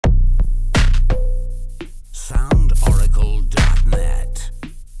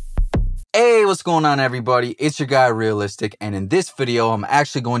what's going on, everybody? It's your guy Realistic, and in this video I'm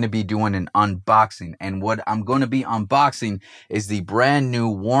actually going to be doing an unboxing, and what I'm going to be unboxing is the brand new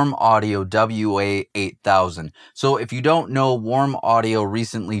Warm Audio WA-8000. So if you don't know, Warm Audio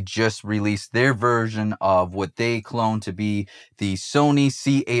recently just released their version of what they clone to be the Sony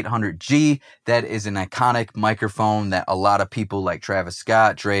C800g. That is an iconic microphone that a lot of people like Travis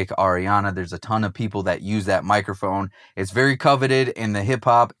Scott, Drake, Ariana, there's a ton of people that use that microphone. It's very coveted in the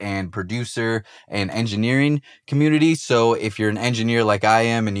hip-hop and producer and engineering community. So if you're an engineer like I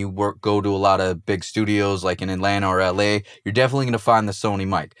am and you go to a lot of big studios like in Atlanta or LA, you're definitely going to find the Sony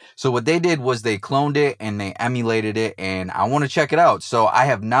mic. So what they did was they cloned it and they emulated it, and I want to check it out. So I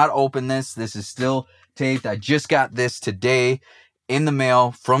have not opened this. This is still taped. I just got this today in the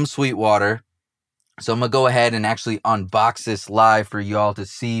mail from Sweetwater. So I'm going to go ahead and actually unbox this live for y'all to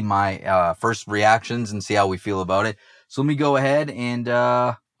see my first reactions and see how we feel about it. So let me go ahead and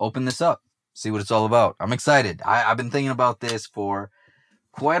open this up, see what it's all about. I'm excited. I've been thinking about this for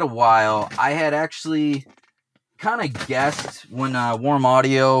quite a while. I had actually kind of guessed when Warm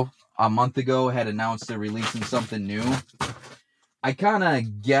Audio a month ago had announced they're releasing something new. I kind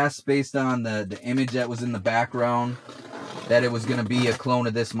of guessed based on the image that was in the background that it was going to be a clone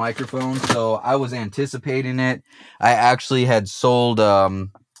of this microphone. So I was anticipating it. I actually had sold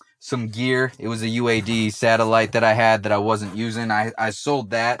some gear. It was a UAD satellite that I had that I wasn't using. I sold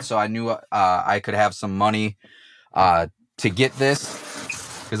that, so I knew I could have some money to get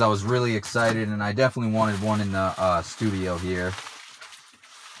this, because I was really excited and I definitely wanted one in the studio here.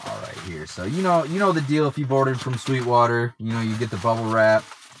 All right, here. So you know the deal. If you've ordered from Sweetwater, you get the bubble wrap.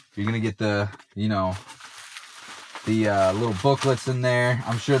 You're gonna get the the little booklets in there.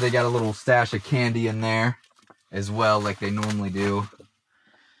 I'm sure they got a little stash of candy in there as well, like they normally do.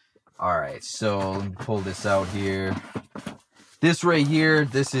 All right, so let me pull this out here. This right here,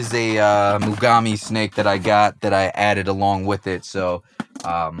 this is a Mugami snake that I got that I added along with it. So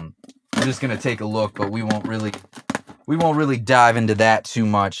I'm just gonna take a look, but we won't really dive into that too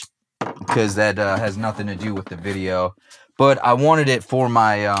much because that has nothing to do with the video. But I wanted it for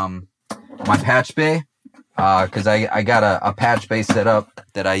my my patch bay, because I got a patch bay set up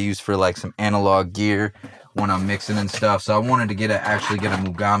that I use for like some analog gear when I'm mixing and stuff. So I wanted to actually get a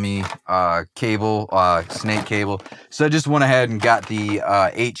Mugami cable, snake cable. So I just went ahead and got the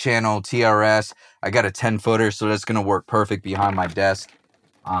 8-channel TRS. I got a 10-footer, so that's gonna work perfect behind my desk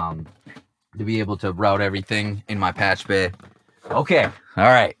to be able to route everything in my patch bay. Okay, all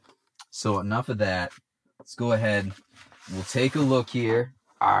right. So enough of that. Let's go ahead. We'll take a look here.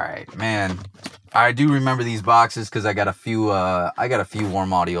 All right, man. I do remember these boxes because I got a few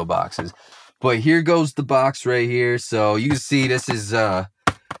Warm Audio boxes. But here goes the box right here. So you can see this is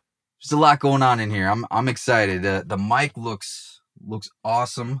there's a lot going on in here. I'm excited. The mic looks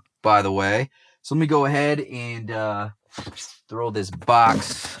awesome, by the way. So let me go ahead and throw this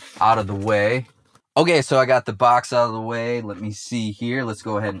box out of the way. Okay, so I got the box out of the way. Let me see here. Let's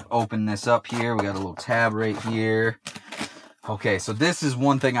go ahead and open this up here. We got a little tab right here. Okay, so this is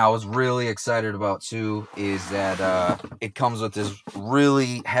one thing I was really excited about too, is that it comes with this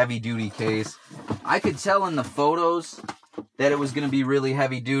really heavy duty case. I could tell in the photos that it was going to be really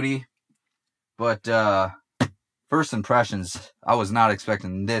heavy duty, but first impressions, I was not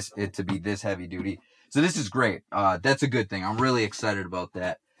expecting it to be this heavy duty. So this is great. That's a good thing. I'm really excited about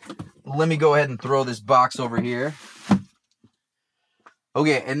that. Let me go ahead and throw this box over here.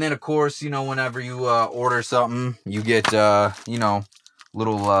 Okay, and then of course, whenever you order something, you get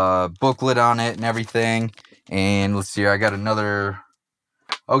little booklet on it and everything. And let's see here, I got another.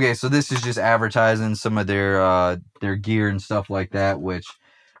 Okay, so this is just advertising some of their gear and stuff like that, which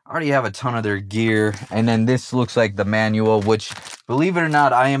I already have a ton of their gear. And then this looks like the manual, which, believe it or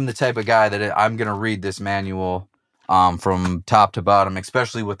not, I am the type of guy that I'm gonna read this manual from top to bottom,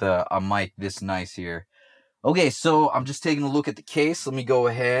 especially with a mic this nice here. Okay, so I'm just taking a look at the case. Let me go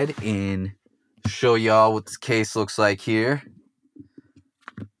ahead and show y'all what this case looks like here.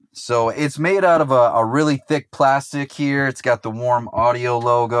 So it's made out of a really thick plastic here. It's got the Warm Audio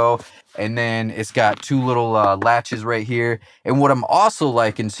logo, and then it's got two little latches right here. And what I'm also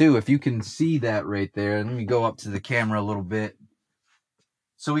liking too, if you can see that right there, let me go up to the camera a little bit.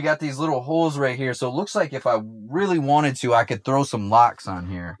 So we got these little holes right here. So it looks like if I really wanted to, I could throw some locks on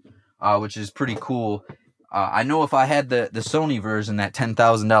here, which is pretty cool. I know if I had the Sony version, that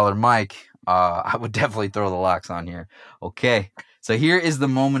 $10,000 mic, I would definitely throw the locks on here. Okay, so here is the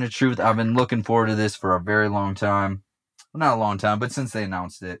moment of truth. I've been looking forward to this for a very long time. Well, not a long time, but since they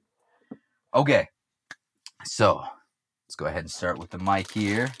announced it. Okay, so let's go ahead and start with the mic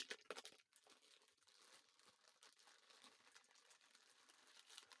here.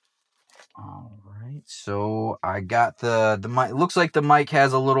 All right, so I got the mic. Looks like the mic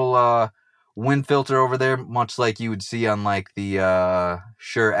has a little wind filter over there, much like you would see on like the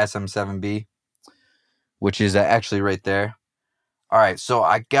Shure SM7B, which is actually right there. All right, so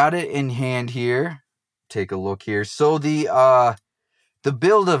I got it in hand here. Take a look here. So the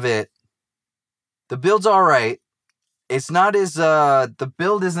build of it, the build's all right. It's not as the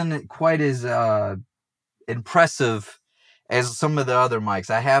build isn't quite as impressive as some of the other mics.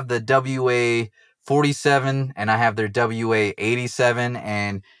 I have the WA-47 and I have their WA-8000,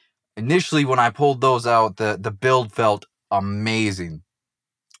 and initially when I pulled those out, the build felt amazing.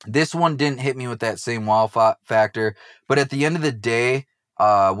 This one didn't hit me with that same wow factor, but at the end of the day,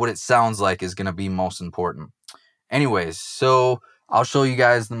 what it sounds like is going to be most important. Anyways, so I'll show you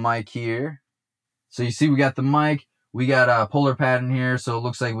guys the mic here. So you see we got the mic. We got a polar pattern here, so it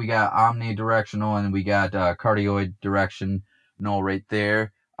looks like we got omnidirectional, and we got cardioid directional right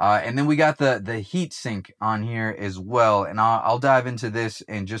there. And then we got the heat sink on here as well, and I'll dive into this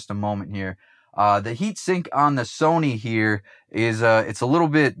in just a moment here. The heat sink on the Sony here is it's a little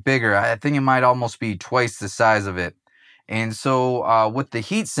bit bigger. I think it might almost be twice the size of it. And so with the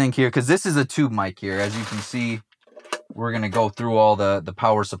heat sink here, because this is a tube mic here, as you can see, we're gonna go through all the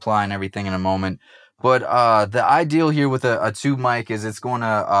power supply and everything in a moment. But the ideal here with a tube mic is it's got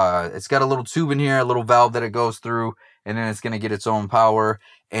a little tube in here, a little valve that it goes through, and then it's gonna get its own power.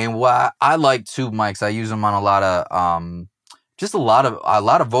 And why I like tube mics, I use them on a lot of just a lot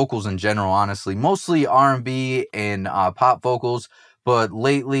of vocals in general, honestly, mostly R&B and pop vocals. But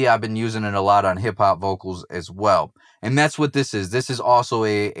lately I've been using it a lot on hip hop vocals as well. And that's what this is. This is also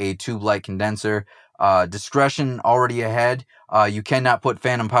a tube-like condenser. Discretion already ahead. You cannot put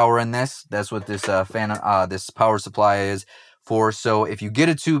phantom power in this. That's what this this power supply is for. So if you get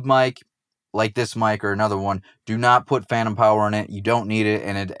a tube mic like this mic or another one, do not put phantom power in it. You don't need it,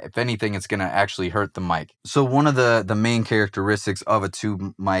 and if anything, it's gonna actually hurt the mic. So one of the main characteristics of a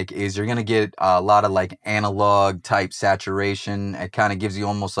tube mic is you're gonna get a lot of like analog type saturation. It kind of gives you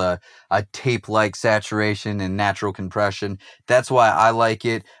almost a tape-like saturation and natural compression. That's why I like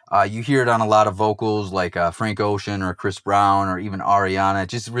it. You hear it on a lot of vocals like Frank Ocean or Chris Brown or even Ariana. It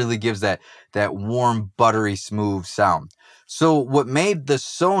just really gives that warm, buttery, smooth sound. So what made the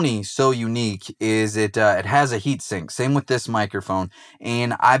Sony so unique is it has a heatsink. Same with this microphone,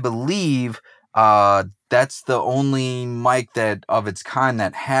 and I believe that's the only mic that of its kind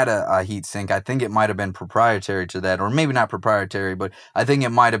that had a heatsink. I think it might have been proprietary to that, or maybe not proprietary, but I think it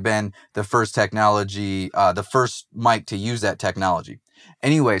might have been the first technology, the first mic to use that technology.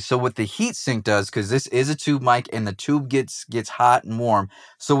 Anyway, so what the heatsink does, because this is a tube mic and the tube gets hot and warm,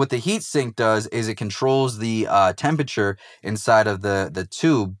 so what the heatsink does is it controls the temperature inside of the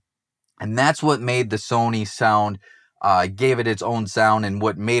tube, and that's what made the Sony sound, gave it its own sound, and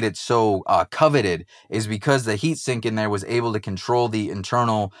what made it so coveted is because the heatsink in there was able to control the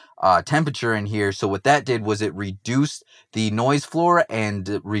internal temperature in here. So what that did was it reduced the noise floor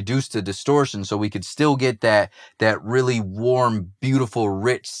and reduced the distortion, so we could still get that really warm, beautiful,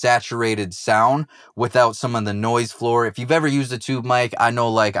 rich, saturated sound without some of the noise floor. If you've ever used a tube mic, I know,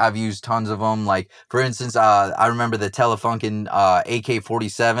 like, I've used tons of them. Like, for instance, I remember the Telefunken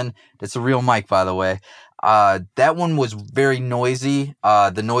AK-47. That's a real mic, by the way. That one was very noisy.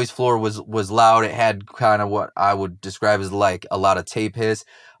 The noise floor was loud. It had kind of what I would describe as like a lot of tape hiss.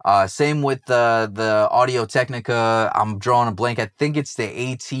 Same with the Audio-Technica. I'm drawing a blank. I think it's the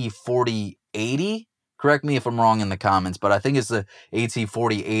AT4080. Correct me if I'm wrong in the comments, but I think it's the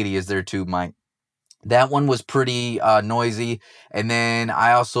AT4080 is their tube mic. That one was pretty noisy. And then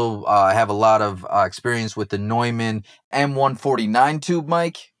I also have a lot of experience with the Neumann M149 tube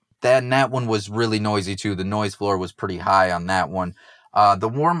mic. That one was really noisy too. The noise floor was pretty high on that one. The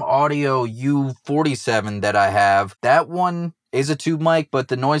Warm Audio U47 that I have, that one is a tube mic, but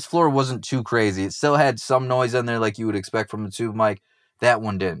the noise floor wasn't too crazy. It still had some noise in there like you would expect from a tube mic. That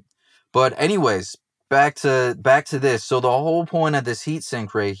one didn't. But anyways, back to this. So the whole point of this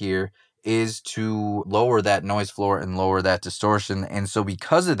heatsink right here is to lower that noise floor and lower that distortion. And so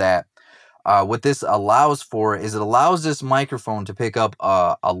because of that, what this allows for is it allows this microphone to pick up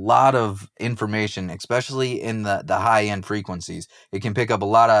a lot of information, especially in the high-end frequencies. It can pick up a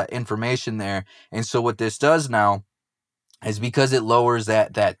lot of information there. And so what this does now is because it lowers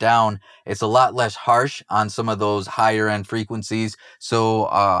that down, it's a lot less harsh on some of those higher end frequencies. So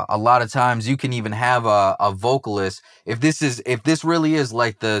a lot of times you can even have a vocalist, if this really is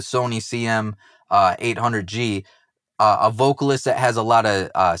like the Sony C800g, a vocalist that has a lot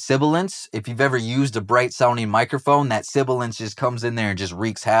of sibilance. If you've ever used a bright sounding microphone, that sibilance just comes in there and just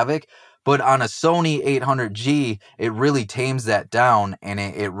wreaks havoc. But on a Sony 800G, it really tames that down, and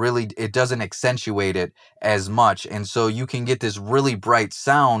it doesn't accentuate it as much. And so you can get this really bright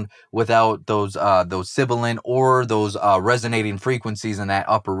sound without those sibilant or those resonating frequencies in that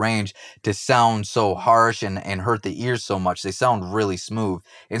upper range to sound so harsh and hurt the ears so much. They sound really smooth.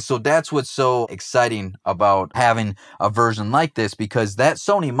 And so that's what's so exciting about having a version like this, because that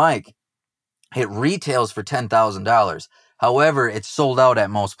Sony mic, it retails for $10,000. However, it's sold out at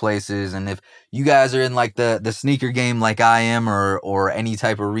most places. And if you guys are in like the sneaker game like I am, or any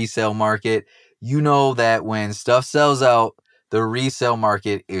type of resale market, you know that when stuff sells out, the resale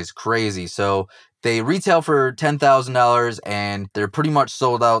market is crazy. So they retail for $10,000 and they're pretty much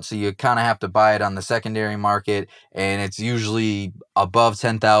sold out. So you kind of have to buy it on the secondary market, and it's usually above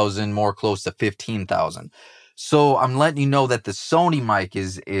 10,000, more close to 15,000. So I'm letting you know that the Sony mic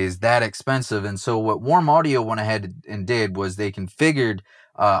is that expensive. And so what Warm Audio went ahead and did was they configured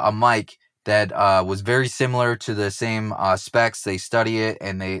a mic that was very similar to the same specs. They study it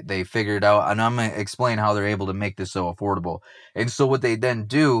and they figure it out. And I'm going to explain how they're able to make this so affordable. And so what they then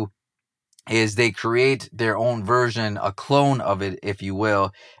do is they create their own version, a clone of it, if you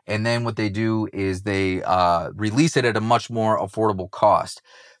will. And then what they do is they release it at a much more affordable cost.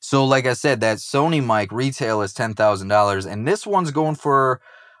 So like I said, that Sony mic retail is $10,000, and this one's going for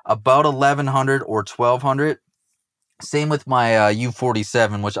about $1,100 or $1,200. Same with my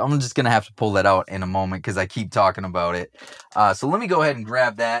U47, which I'm just going to have to pull that out in a moment because I keep talking about it. So let me go ahead and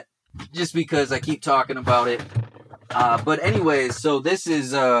grab that just because I keep talking about it. But anyways, so this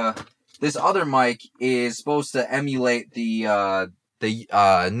is this other mic is supposed to emulate the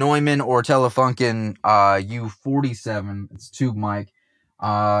Neumann or Telefunken U47. It's tube mic.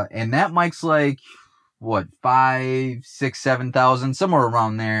 And that mic's like, what, 5, 6, 7,000, somewhere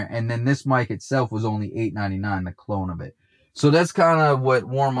around there. And then this mic itself was only $899, the clone of it. So that's kind of what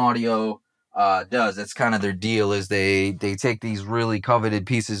Warm Audio does. That's kind of their deal, is they take these really coveted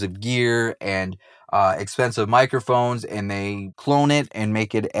pieces of gear and expensive microphones, and they clone it and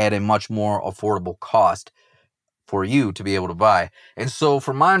make it at a much more affordable cost for you to be able to buy. And so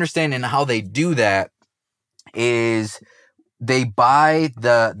from my understanding, how they do that is they buy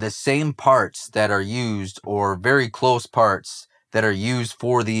the same parts that are used, or very close parts that are used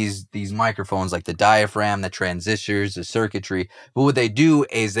for these microphones, like the diaphragm, the transistors, the circuitry. But what they do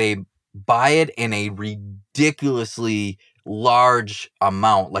is they buy it in a ridiculously large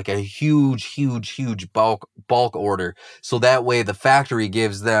amount, like a huge bulk order. So that way the factory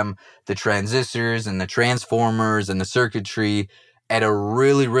gives them the transistors and the transformers and the circuitry at a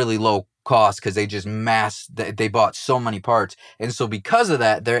really low cost, because they just they bought so many parts. And so because of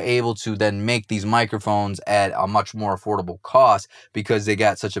that, they're able to then make these microphones at a much more affordable cost, because they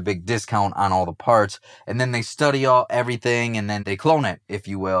got such a big discount on all the parts. And then they study everything, and then they clone it, if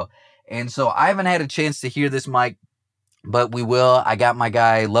you will. And so I haven't had a chance to hear this mic, but we will. I got my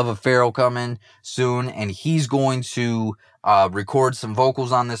guy LoveOfPharaoh coming soon, and he's going to record some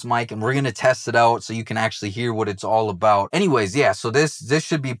vocals on this mic, and we're going to test it out so you can actually hear what it's all about. Anyways, yeah, so this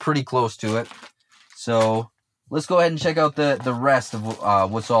should be pretty close to it. So let's go ahead and check out the rest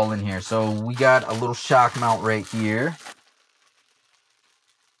of what's all in here. So we got a little shock mount right here.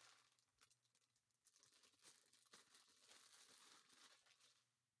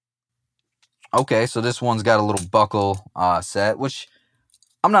 Okay, so this one's got a little buckle set, which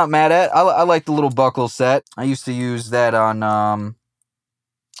I'm not mad at. I like the little buckle set. I used to use that on,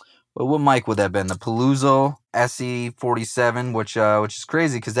 well, what mic would that have been? The Palooza SE47, which is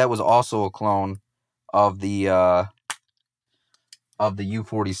crazy because that was also a clone of the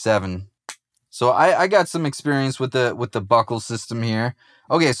U47. So I got some experience with the buckle system here.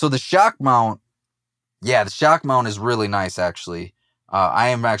 Okay, so the shock mount, yeah, the shock mount is really nice, actually. I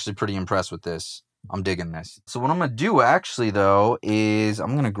am actually pretty impressed with this. I'm digging this. So what I'm going to do, actually, though, is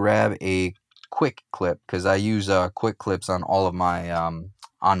I'm going to grab a quick clip, because I use quick clips on all of my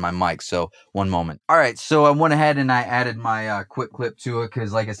on my mic. So one moment. All right, so I went ahead and I added my quick clip to it,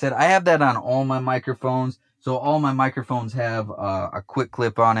 because like I said, I have that on all my microphones. So all my microphones have a quick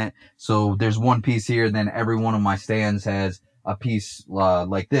clip on it. So there's one piece here, and then every one of my stands has a piece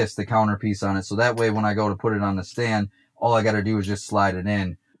like this, the counter piece on it. So that way, when I go to put it on the stand, all I got to do is just slide it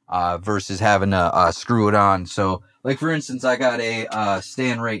in versus having to screw it on. So, like, for instance, I got a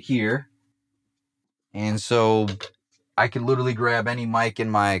stand right here. And so I can literally grab any mic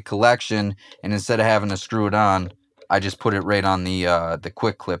in my collection, and instead of having to screw it on, I just put it right on the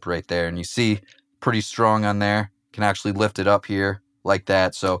quick clip right there. And you see, pretty strong on there. Can actually lift it up here like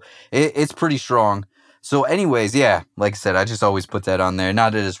that. So it's pretty strong. So anyways, yeah, like I said, I just always put that on there.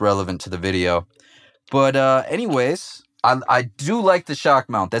 Not that it's relevant to the video. But anyways, I do like the shock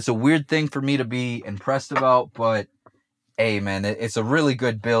mount. That's a weird thing for me to be impressed about, but hey, man, it's a really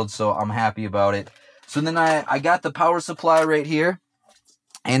good build, so I'm happy about it. So then I got the power supply right here.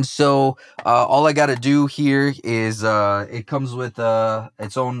 And so all I got to do here is it comes with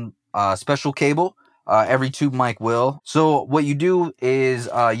its own special cable. Every tube mic will. So what you do is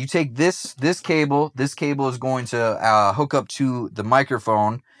you take this cable. This cable is going to hook up to the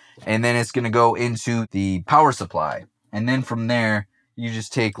microphone, and then it's going to go into the power supply. And then from there, you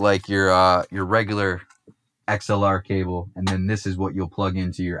just take like your regular XLR cable, and then this is what you'll plug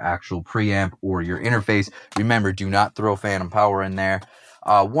into your actual preamp or your interface. Remember, do not throw phantom power in there.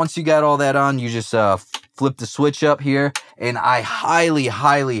 Once you got all that on, you just flip the switch up here, and I highly,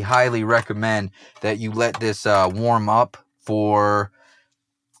 highly, highly recommend that you let this warm up for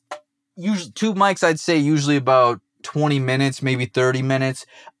usually tube mics. I'd say usually about 20 minutes, maybe 30 minutes.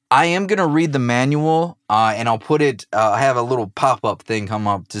 I am going to read the manual, and I'll put it, have a little pop-up thing come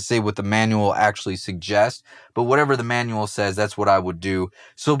up to say what the manual actually suggests. But whatever the manual says, that's what I would do.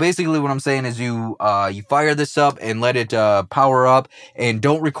 So basically what I'm saying is you fire this up and let it power up, and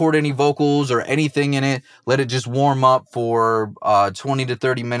don't record any vocals or anything in it. Let it just warm up for 20 to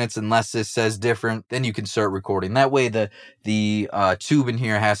 30 minutes unless this says different. Then you can start recording. That way the tube in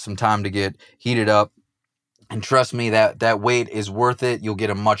here has some time to get heated up. And trust me, that wait is worth it. You'll get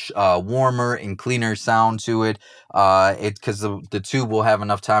a much warmer and cleaner sound to it. Because the tube will have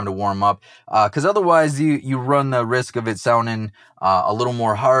enough time to warm up. Because otherwise, you run the risk of it sounding a little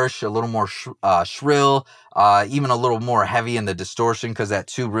more harsh, a little more shrill, even a little more heavy in the distortion. Because that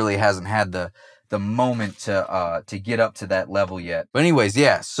tube really hasn't had the moment to get up to that level yet. But anyways,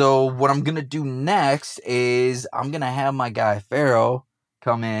 yeah. So what I'm gonna do next is I'm gonna have my guy Pharoahe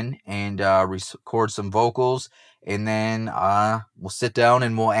come in and record some vocals, and then we'll sit down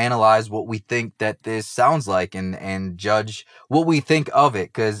and we'll analyze what we think that this sounds like, and judge what we think of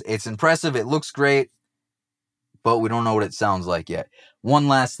it, because it's impressive, it looks great, but we don't know what it sounds like yet. One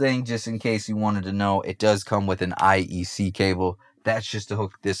last thing, just in case you wanted to know, it does come with an IEC cable. That's just to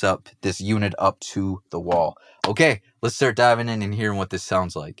hook this unit up to the wall. Okay, let's start diving in and hearing what this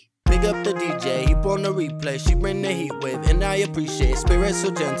sounds like. Big up the DJ, he on the replay. She bring the heat wave, and I appreciate. Spirit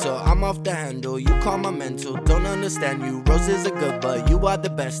so gentle, I'm off the handle. You call my mental, don't understand you. Roses are good, but you are the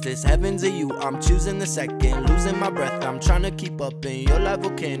bestest. Heavens are you, I'm choosing the second. Losing my breath, I'm trying to keep up in your life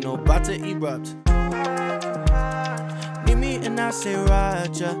volcano, about to erupt. Need me and I say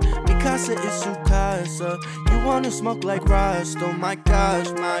Raja, Mikasa is Sukasa. You wanna smoke like Rust, oh my gosh,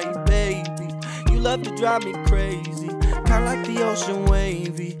 my baby. You love to drive me crazy. Kinda like the ocean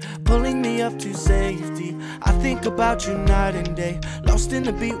wavy, pulling me up to safety. I think about you night and day, lost in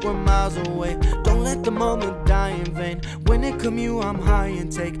the beat, we're miles away. Don't let the moment die in vain. When it come you, I'm high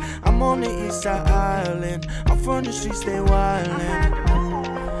intake. I'm on the east side island, I'm from the streets, stay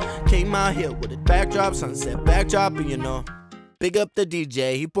wildin'. Came out here with a backdrop, sunset backdrop, and you know. Big up the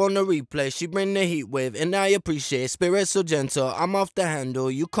DJ, he on the replay. She bring the heat wave, and I appreciate. Spirit so gentle, I'm off the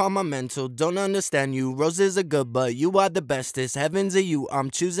handle. You call my mental, don't understand you. Roses are good, but you are the bestest. Heavens are you, I'm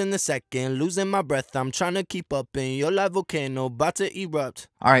choosing the second. Losing my breath, I'm trying to keep up in your live volcano, about to erupt.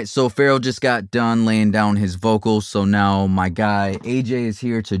 All right, so Pharoahe just got done laying down his vocals, so now my guy AJ is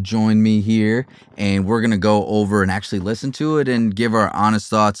here to join me here, and we're gonna go over and actually listen to it and give our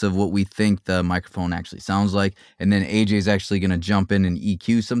honest thoughts of what we think the microphone actually sounds like. And then AJ's actually gonna jump in and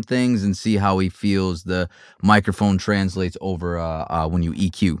EQ some things and see how he feels the microphone translates over when you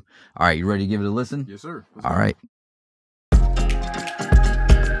EQ. All right, you ready to give it a listen? Yes, sir. All right.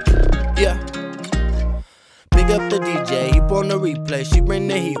 Yeah. Big up the DJ, he on the replay. She bring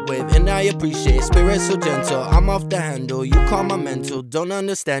the heat wave, and I appreciate. Spirit so gentle, I'm off the handle. You call my mental, don't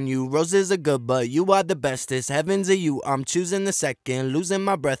understand you. Roses are good, but you are the bestest. Heavens are you, I'm choosing the second. Losing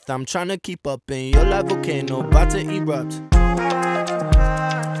my breath, I'm trying to keep up in your live volcano, about to erupt.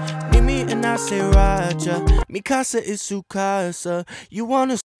 Need me and I say Raja, Mikasa is Sukasa. You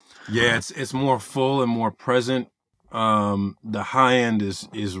wanna... Yeah, it's more full and more present. The high end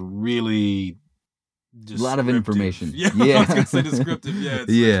is really a lot of information. Yeah, yeah. I was gonna say descriptive. Yeah,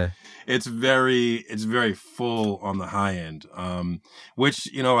 yeah. It's very full on the high end, which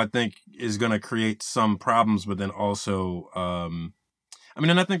I think is gonna create some problems, but then also, I mean,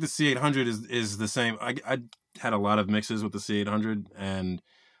 and I think the C800 is the same. I had a lot of mixes with the C800, and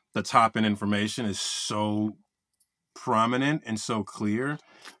the top end information is so prominent and so clear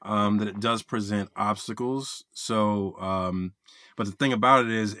that it does present obstacles. So, but the thing about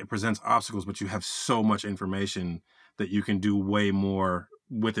it is it presents obstacles, but you have so much information that you can do way more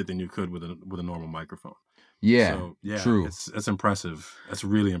with it than you could with a normal microphone. Yeah, so, yeah, true. It's impressive. That's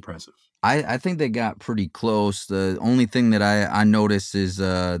really impressive. I think they got pretty close. The only thing that I noticed is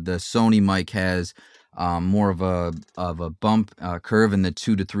the Sony mic has more of a bump curve in the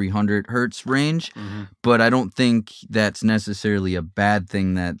 200 to 300 hertz range, but I don't think that's necessarily a bad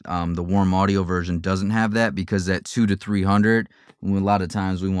thing that the warm audio version doesn't have that, because that 200 to 300, a lot of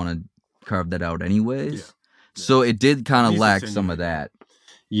times we want to carve that out anyways. Yeah. So it did kind of lack some of that.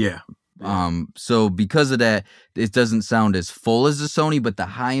 Yeah. So because of that, it doesn't sound as full as the Sony, but the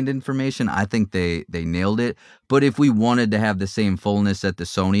high-end information, I think they nailed it. But if we wanted to have the same fullness that the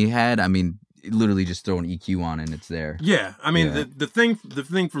Sony had, I mean, literally just throw an EQ on and it's there. Yeah, I mean, the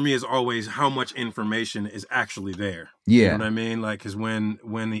thing for me is always how much information is actually there. Yeah. You know what I mean? Like, because when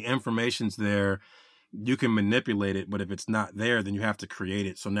the information's there, you can manipulate it, but if it's not there, then you have to create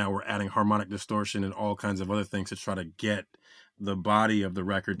it. So now we're adding harmonic distortion and all kinds of other things to try to get the body of the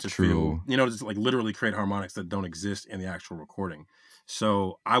record to feel, you know, just like literally create harmonics that don't exist in the actual recording.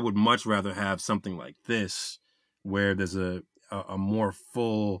 So I would much rather have something like this, where there's a more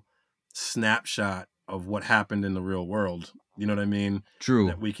full snapshot of what happened in the real world. You know what I mean? True.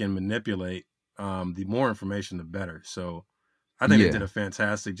 That we can manipulate. The more information, the better. So I think they did a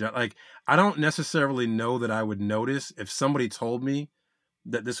fantastic job. Like, I don't necessarily know that I would notice if somebody told me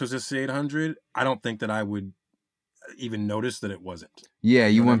that this was a C800. I don't think that I would even notice that it wasn't. Yeah,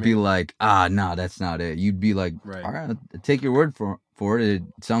 you wouldn't be like, nah, that's not it. You'd be like, all right, take your word for it. It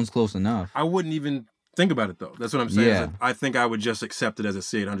sounds close enough. I wouldn't even think about it, though. That's what I'm saying. Yeah. I think I would just accept it as a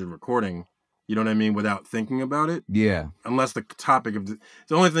C800 recording, you know what I mean, without thinking about it. Yeah. Unless the topic of the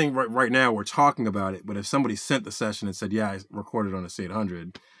only thing right now we're talking about it, but if somebody sent the session and said, yeah, I recorded on a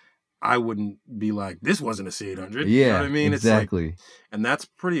C800, I wouldn't be like, this wasn't a C800. Yeah, you know what I mean? Exactly. It's like, and that's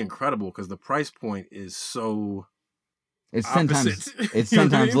pretty incredible because the price point is so... It's 10 times. It's 10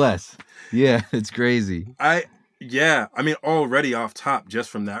 times less. Yeah, it's crazy. I mean, already off top, just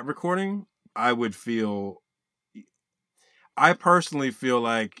from that recording, I personally feel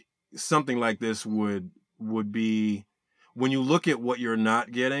like something like this would be, when you look at what you're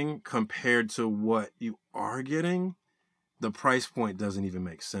not getting compared to what you are getting, the price point doesn't even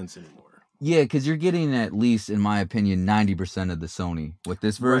make sense anymore. Yeah, because you're getting, at least in my opinion, 90% of the Sony with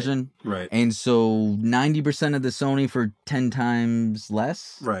this version. Right. And so 90% of the Sony for 10 times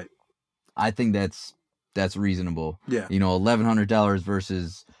less. Right. I think that's reasonable. Yeah. You know, $1,100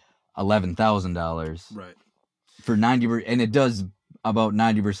 versus $11,000. Right. For 90%, and it does about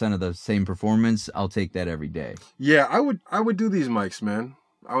 90% of the same performance. I'll take that every day. Yeah, I would do these mics, man.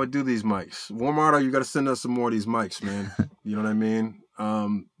 I would do these mics. Warm Auto, you got to send us some more of these mics, man. You know what I mean?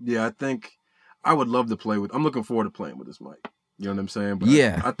 Yeah, I think I would love to play with. I'm looking forward to playing with this mic. You know what I'm saying? But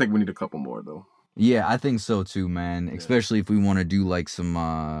yeah, I think we need a couple more though. Yeah, I think so too, man. Yeah. Especially if we want to do like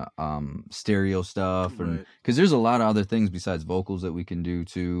some stereo stuff, and because there's a lot of other things besides vocals that we can do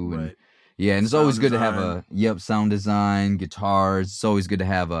too. And yeah, and it's always good to have a sound design, guitars. It's always good to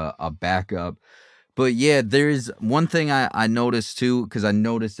have a backup. But yeah, there is one thing I noticed too, because I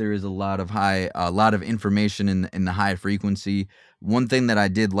noticed there is a lot of information in the high frequency. One thing that I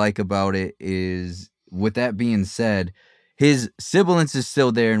did like about it is, with that being said, his sibilance is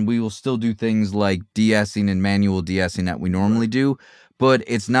still there, and we will still do things like de-essing and manual de-essing that we normally do, but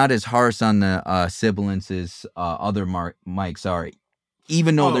it's not as harsh on the sibilance as other mics are.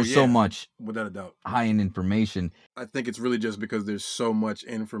 Even though there's so much, without a doubt, high-end information. I think it's really just because there's so much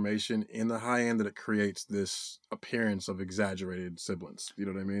information in the high end that it creates this appearance of exaggerated sibilance. You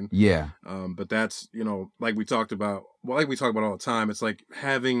know what I mean? Yeah. But that's, you know, like we talk about all the time, it's like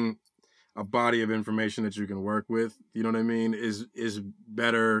having a body of information that you can work with, you know what I mean, is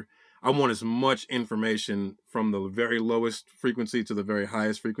better. I want as much information from the very lowest frequency to the very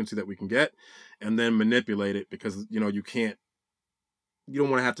highest frequency that we can get, and then manipulate it, because, you know, you don't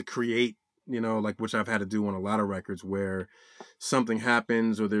want to have to create, you know, like, which I've had to do on a lot of records, where something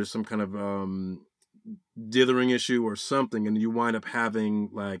happens or there's some kind of dithering issue or something, and you wind up having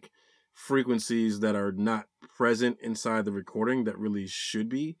like frequencies that are not present inside the recording that really should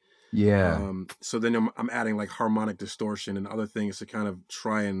be. Yeah. So then I'm adding like harmonic distortion and other things to kind of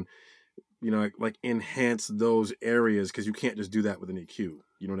try and, you know, like enhance those areas, because you can't just do that with an EQ.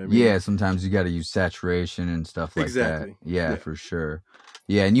 You know what I mean? Yeah, sometimes you got to use saturation and stuff like that. Yeah, for sure.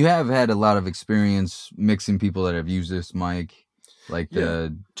 Yeah, and you have had a lot of experience mixing people that have used this mic, like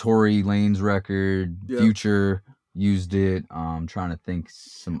the Tory Lanez record, Future used it. I'm trying to think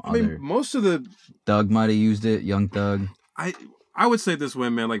I mean, most of the Thug might have used it, Young Thug. I would say this way,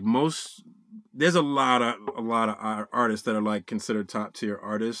 man. Like there's a lot of artists that are like considered top tier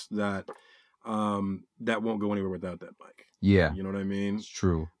artists that won't go anywhere without that mic. Yeah. You know what I mean? It's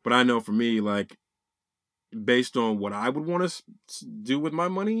true. But I know for me, like, based on what I would want to do with my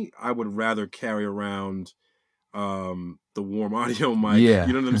money, I would rather carry around the warm audio mic. Yeah.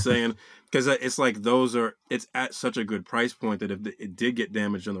 You know what I'm saying? Because it's like it's at such a good price point that if it did get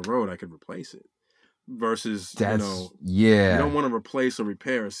damaged on the road, I could replace it. Versus, you don't want to replace or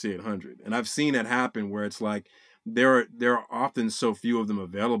repair a C800. And I've seen that happen where it's like there are often so few of them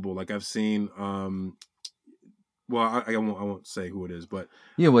available. Like I've seen, well, I won't say who it is, but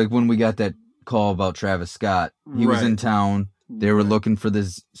yeah, like when we got that call about Travis Scott, he was in town. They were looking for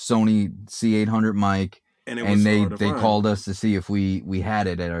this Sony C800 mic, and they called us to see if we had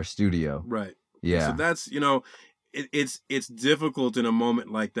it at our studio. Right. Yeah. So that's, it's difficult in a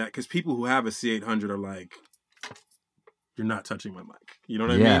moment like that because people who have a C800 are like, you're not touching my mic. You know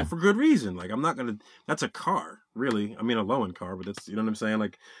what I mean? For good reason. Like I'm not gonna. That's a car, really. I mean, a low end car, but that's, you know what I'm saying.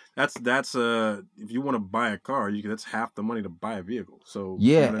 Like that's if you want to buy a car, that's half the money to buy a vehicle. So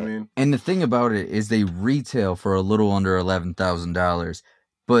yeah, you know what I mean. And the thing about it is they retail for a little under $11,000,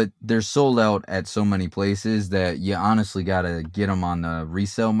 but they're sold out at so many places that you honestly gotta get them on the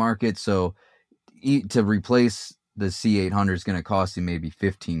resale market. So to replace the C800 is gonna cost you maybe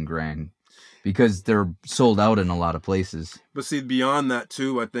 15 grand. Because they're sold out in a lot of places. But see, beyond that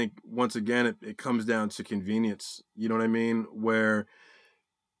too, I think once again it comes down to convenience. You know what I mean? Where,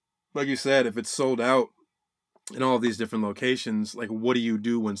 like you said, if it's sold out in all these different locations, like what do you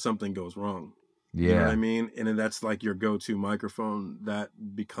do when something goes wrong? Yeah. You know what I mean? And then that's like your go-to microphone. That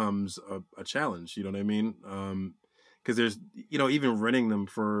becomes a challenge. You know what I mean? Because there's, even renting them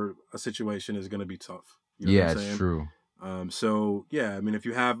for a situation is going to be tough. You know what I'm saying? It's true. So yeah, I mean, if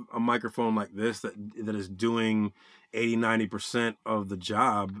you have a microphone like this that is doing 80-90% of the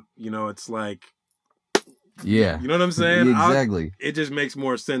job, it's like, yeah, you know what I'm saying? Exactly. It just makes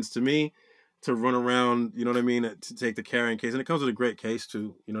more sense to me to run around, you know what I mean, to take the carrying case, and it comes with a great case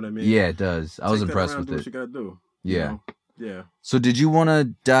too. You know what I mean? Yeah, it does. I was impressed with it. Do what you gotta do. Yeah. Yeah. So did you want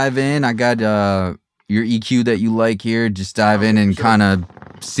to dive in? I got your EQ that you like here. Just dive in and kind of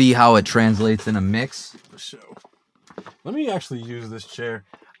see how it translates in a mix. For sure. Let me actually use this chair.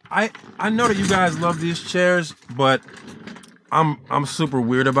 I know that you guys love these chairs, but I'm super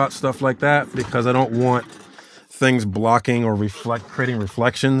weird about stuff like that because I don't want things blocking or creating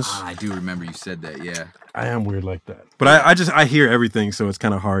reflections. I do remember you said that, yeah. I am weird like that. But I hear everything, so it's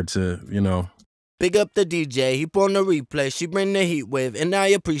kind of hard to, Big up the DJ, he put on the replay, she bring the heat wave, and I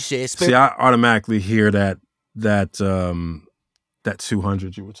appreciate it. See, I automatically hear that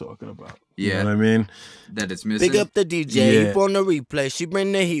 200 you were talking about. Yeah. You know what I mean? That it's missing. Big up the DJ, he put on the replay, she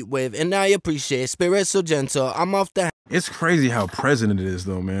bring the heat wave, and I appreciate it. Spirit so gentle, I'm off the... It's crazy how present it is,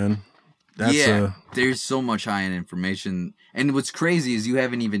 though, man. There's so much high-end information. And what's crazy is you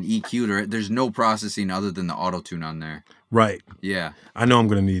haven't even EQ'd or there's no processing other than the auto-tune on there. Right. Yeah. I know I'm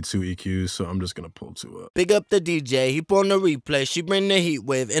going to need 2 EQs, so I'm just going to pull 2 up. Big up the DJ, he put on the replay, she bring the heat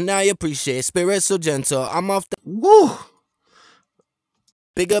wave, and I appreciate it. Spirit so gentle, I'm off the... Woo!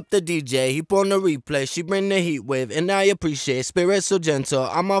 Big up the DJ, he put on the replay, she bring the heat wave, and I appreciate it. Spirit so gentle,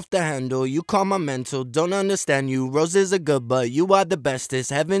 I'm off the handle, you call my mental, don't understand you. Roses are good, but you are the bestest.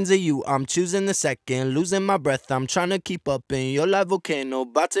 Heavens are you, I'm choosing the second, losing my breath, I'm trying to keep up in your live volcano,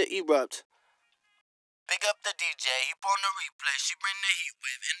 about to erupt. Big up the DJ, he put on the replay, she bring the heat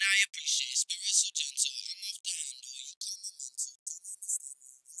wave, and I appreciate it. Spirit so gentle, I'm off the handle, you call my mental,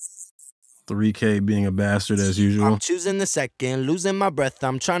 don't understand you. 3K being a bastard as usual. I'm choosing the second, losing my breath,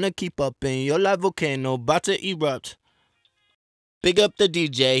 I'm trying to keep up in your live volcano, about to erupt. Big up the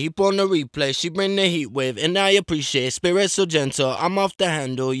DJ, he put on the replay, she bring the heat wave, and I appreciate it. Spirit so gentle, I'm off the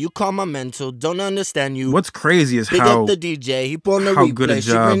handle, you call my mental, don't understand you. What's crazy is Big up the DJ, he put on the replay,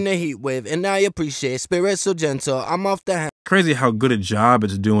 she bring the heat wave, and I appreciate it. Spirit so gentle, I'm off the handle. Crazy how good a job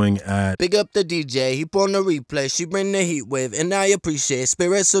it's doing at... Big up the DJ, he put on the replay, she bring the heat wave, and I appreciate it.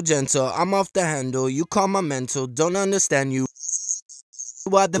 Spirit so gentle, I'm off the handle, you call my mental, don't understand you.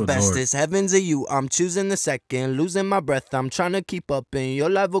 You are the bestest, heavens are you, I'm choosing the second, losing my breath, I'm trying to keep up in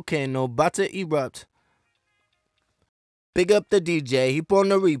your live volcano, about to erupt. Big up the DJ, he put on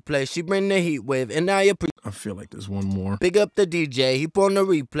the replay, she bring the heat wave, and I appreciate... I feel like there's one more. Big up the DJ, he put on the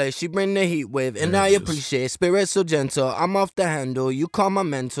replay, she bring the heat wave, and I appreciate it. Spirit so gentle, I'm off the handle, you call my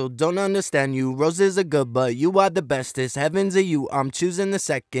mental, don't understand you. Roses are good, but you are the bestest, heavens are you, I'm choosing the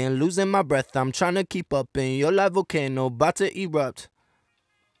second, losing my breath, I'm trying to keep up in your live volcano, about to erupt.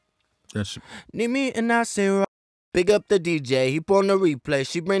 That's... Need me and I say Big up the DJ, he on the replay,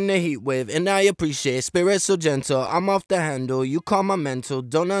 she bring the heat wave, and I appreciate spirit so gentle, I'm off the handle, you call my mental,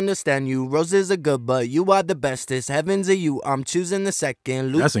 don't understand you, roses are good, but you are the bestest, heavens are you, I'm choosing the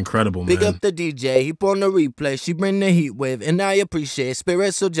second. That's incredible, man. Big up the DJ, he on the replay, she bring the heat wave, and I appreciate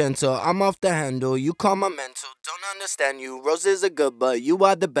spirit so gentle, I'm off the handle, you call my mental, don't understand you, roses are good, but you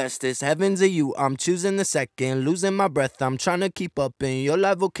are the bestest, heavens are you, I'm choosing the second, losing my breath, I'm trying to keep up in your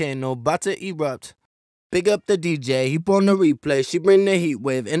live volcano, about to erupt. Big up the DJ, he on the replay, she bring the heat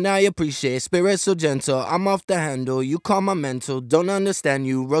wave, and I appreciate spirit so gentle, I'm off the handle, you call my mental, don't understand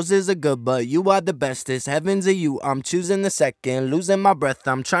you, roses are good, but you are the bestest, heavens are you, I'm choosing the second, losing my breath,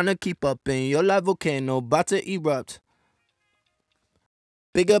 I'm trying to keep up in your live volcano, about to erupt.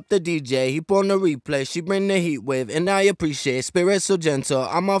 Big up the DJ, he on the replay, she bring the heat wave, and I appreciate spirit so gentle,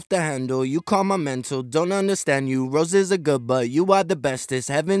 I'm off the handle, you call my mental, don't understand you, roses are good, but you are the bestest,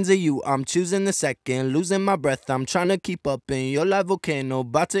 heavens are you, I'm choosing the second, losing my breath, I'm trying to keep up in your live volcano,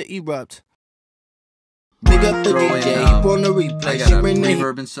 about to erupt. Big up the DJ, he on the replay, she bring the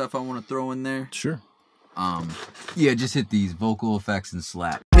reverb and stuff I want to throw in there. Sure. Yeah, just hit these vocal effects and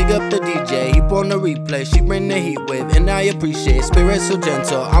slap. Big up the DJ, he on the replay, she bring the heat wave, and I appreciate spirit so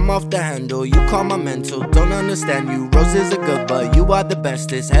gentle, I'm off the handle, you call my mental, don't understand you, roses are good, but you are the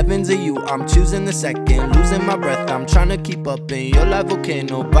bestest, heavens are you, I'm choosing the second, losing my breath, I'm trying to keep up in your live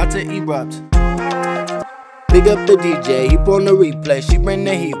volcano, about to erupt. Big up the DJ, he on the replay, she bring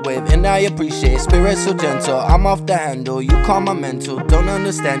the heat wave, and I appreciate spirit so gentle, I'm off the handle, you call my mental, don't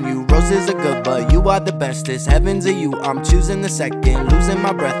understand you, roses are good, but you are the bestest, heavens are you, I'm choosing the second, losing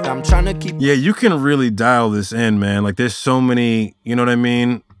my breath, I'm trying to keep. Yeah, you can really dial this in, man. Like there's so many, you know what I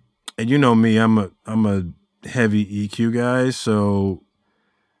mean? And you know me, I'm a heavy EQ guy, so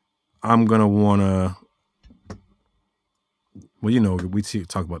I'm gonna wanna, well, you know, we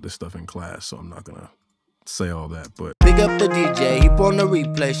talk about this stuff in class, so I'm not gonna say all that, but big up the DJ, he on the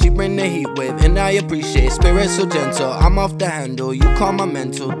replay, she bring the heat wave, and I appreciate spirit so gentle, I'm off the handle, you call my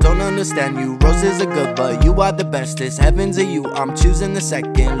mental, don't understand you, roses are good, but you are the bestest, heavens are you, I'm choosing the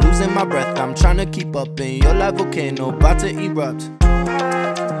second, losing my breath, I'm trying to keep up in your live volcano, about to erupt.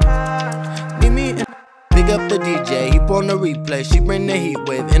 Meet me in. Big up the DJ, he on the replay, she bring the heat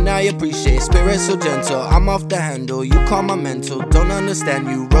wave, and I appreciate spirit so gentle, I'm off the handle, you call my mental, don't understand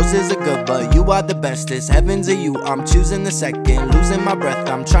you, roses are good, but you are the bestest, heavens are you, I'm choosing the second, losing my breath,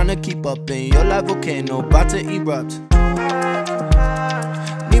 I'm trying to keep up in your live volcano, about to erupt.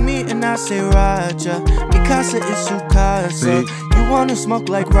 Meet me and I say Raja, mi casa is su casa, you wanna smoke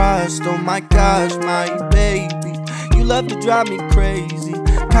like Rust, oh my gosh, my baby, you love to drive me crazy,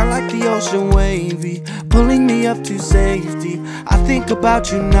 kinda like the ocean wavy, pulling me up to safety. I think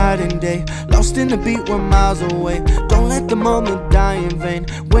about you night and day, lost in the beat, we're miles away. Don't let the moment die in vain.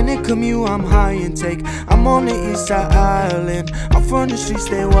 When it come you, I'm high intake. I'm on the east side island, I'm from the streets,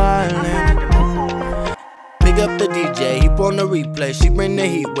 stay wildin'. Big up the DJ, he on the replay, she bring the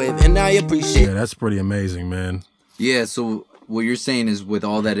heat wave, and I appreciate. Yeah, that's pretty amazing, man. Yeah, so what you're saying is with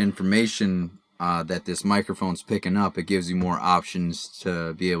all that information that this microphone's picking up, it gives you more options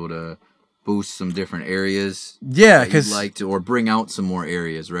to be able to boost some different areas. Yeah, because like to, or bring out some more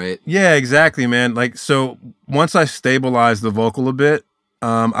areas, right? Yeah, exactly, man. Like, so once I stabilized the vocal a bit,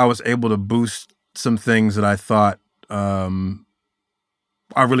 I was able to boost some things that I thought I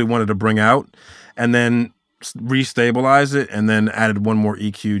really wanted to bring out, and then restabilize it, and then added one more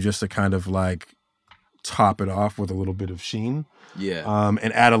EQ just to kind of like top it off with a little bit of sheen. Yeah.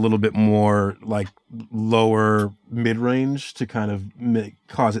 And add a little bit more like lower mid-range to kind of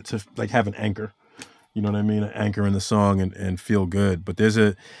cause it to like have an anchor. You know what I mean? An anchor in the song and feel good. But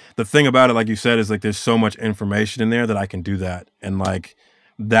the thing about it, like you said, is like there's so much information in there that I can do that. And like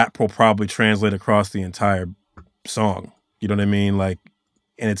that will probably translate across the entire song. You know what I mean? Like,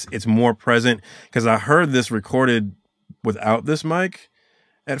 and it's more present because I heard this recorded without this mic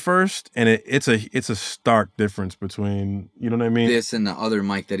at first, and it's a stark difference between, you know what I mean, this and the other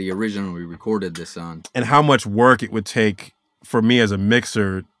mic that he originally recorded this on, and how much work it would take for me as a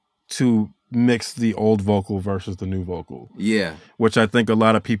mixer to mix the old vocal versus the new vocal. Yeah, which I think a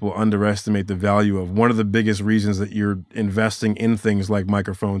lot of people underestimate the value of. One of the biggest reasons that you're investing in things like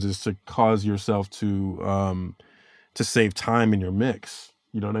microphones is to cause yourself to save time in your mix.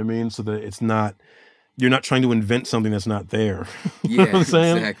 You know what I mean? So that it's not, you're not trying to invent something that's not there. You know what I'm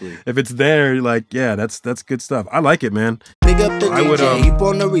saying? Exactly. If it's there, you're like, yeah, that's good stuff. I like it, man. Big up the DJ, he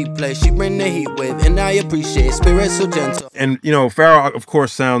on the replay, she bring the heat wave, and I appreciate spirit so gentle. And you know, Pharoahe of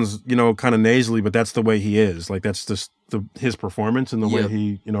course sounds, you know, kind of nasally, but that's the way he is. Like that's just his performance and the way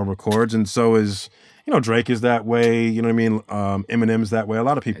he, you know, records. And so is, you know, Drake is that way. You know what I mean? Eminem's that way. A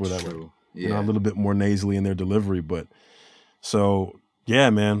lot of people are that way. you know, a little bit more nasally in their delivery. But so yeah,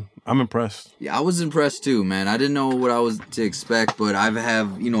 man, I'm impressed. Yeah, I was impressed too, man. I didn't know what I was to expect, but I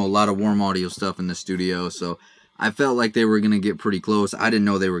have, you know, a lot of warm audio stuff in the studio, so I felt like they were gonna get pretty close. I didn't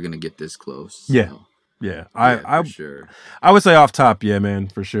know they were gonna get this close. So. Yeah. For sure. I would say off top, yeah, man,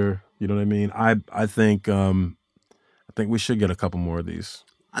 for sure. You know what I mean? I think we should get a couple more of these.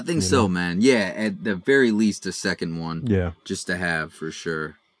 I think so, man. Yeah, at the very least, a second one. Yeah. Just to have, for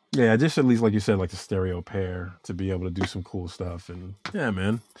sure. Yeah, just at least, like you said, like the stereo pair to be able to do some cool stuff. And yeah,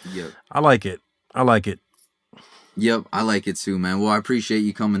 man. Yep. I like it. Yep, I like it too, man. Well, I appreciate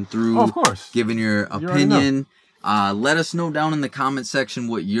you coming through. Oh, of course. Giving your opinion. Let us know down in the comment section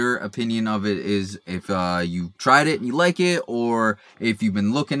what your opinion of it is, if you tried it and you like it, or if you've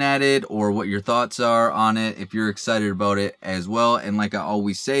been looking at it, or what your thoughts are on it, if you're excited about it as well. And like I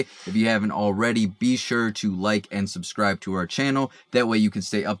always say, if you haven't already, be sure to like and subscribe to our channel. That way you can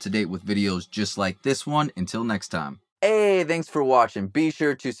stay up to date with videos just like this one. Until next time. Hey, thanks for watching. Be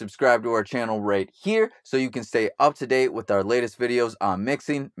sure to subscribe to our channel right here so you can stay up to date with our latest videos on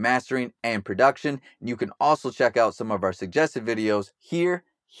mixing, mastering, and production. And you can also check out some of our suggested videos here,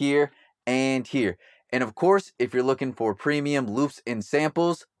 here, and here. And of course, if you're looking for premium loops and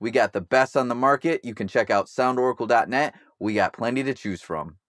samples, we got the best on the market. You can check out soundoracle.net. We got plenty to choose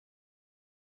from.